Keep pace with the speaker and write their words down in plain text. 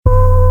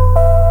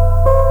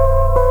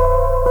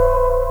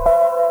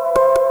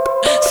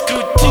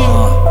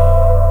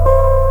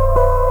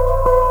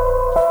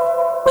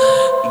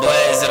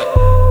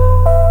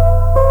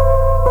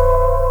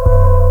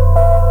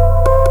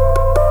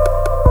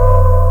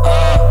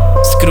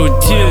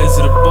подкрутил.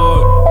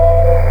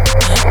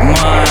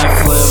 Моя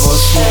флэва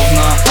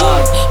словно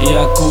ад.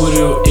 Я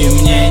курю и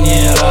мне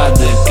не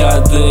рады.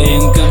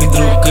 Кадеин как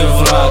друг и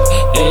враг.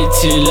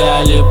 Эти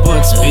ляли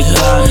под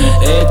спидами.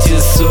 Эти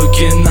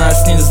суки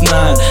нас не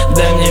знают.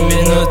 Дай мне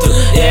минуту,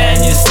 и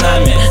они с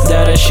нами.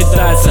 Дай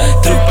рассчитаться,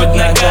 труп под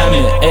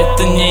ногами.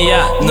 Это не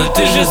я, но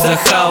ты же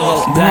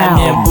захавал. Дай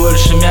мне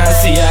больше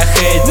мяса, я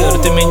хейтер.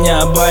 Ты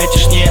меня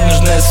байтишь, не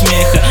нужно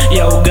смеха.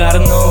 Я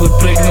угарнул и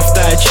прыгну в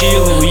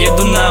точилу.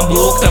 Еду на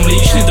блок, там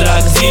личный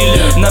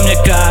драгзилер. На мне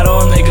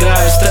корона,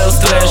 играю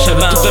стелс-трэшер.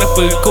 Тут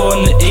рэпы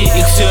иконы и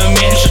их все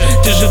меньше.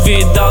 Ты же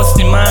видал,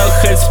 снимаю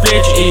хэт с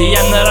плеч. И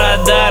я на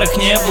радарах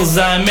не был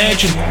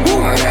замечен.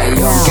 Мой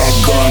район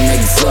как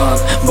комик-зон,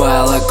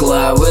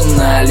 балаклавы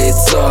на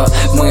лицо.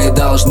 Мы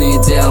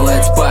должны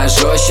делать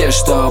пожестче,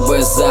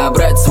 чтобы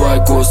забрать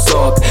свой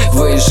кусок.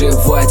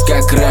 Выживать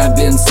как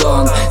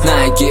Робинсон,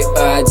 Nike,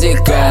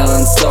 Audi,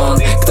 Кайлансон.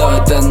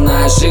 Кто-то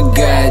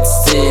нажигает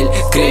стиль,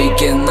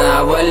 крики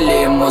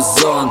навали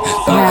музон.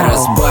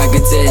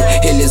 Разбогатей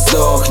или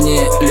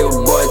сдохни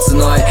любой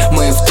ценой.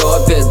 Мы в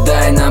топе,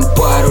 дай нам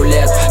пару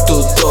лет.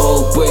 Тут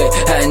толпы,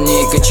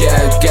 они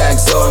качают как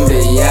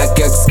зомби. Я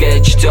как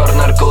скетч-тер,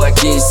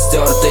 нарколоки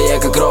стерты. Я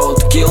как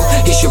роудкилл,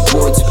 ищу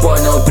путь,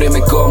 понял,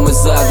 прямиком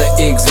из ада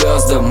и к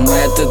звездам.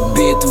 Этот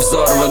бит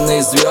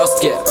взорванные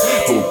звездки,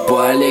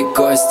 упали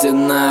кости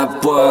на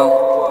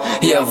пол.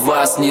 Я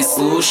вас не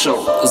слушал,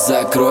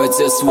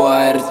 закройте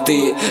свои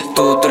рты.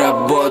 Тут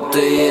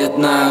работает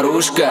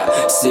наружка,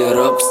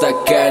 сироп в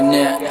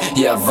стакане.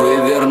 Я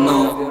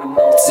выверну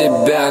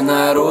тебя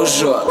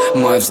наружу.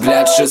 Мой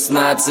взгляд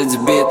 16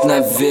 бит,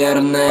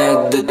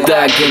 наверное, да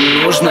так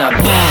и нужно.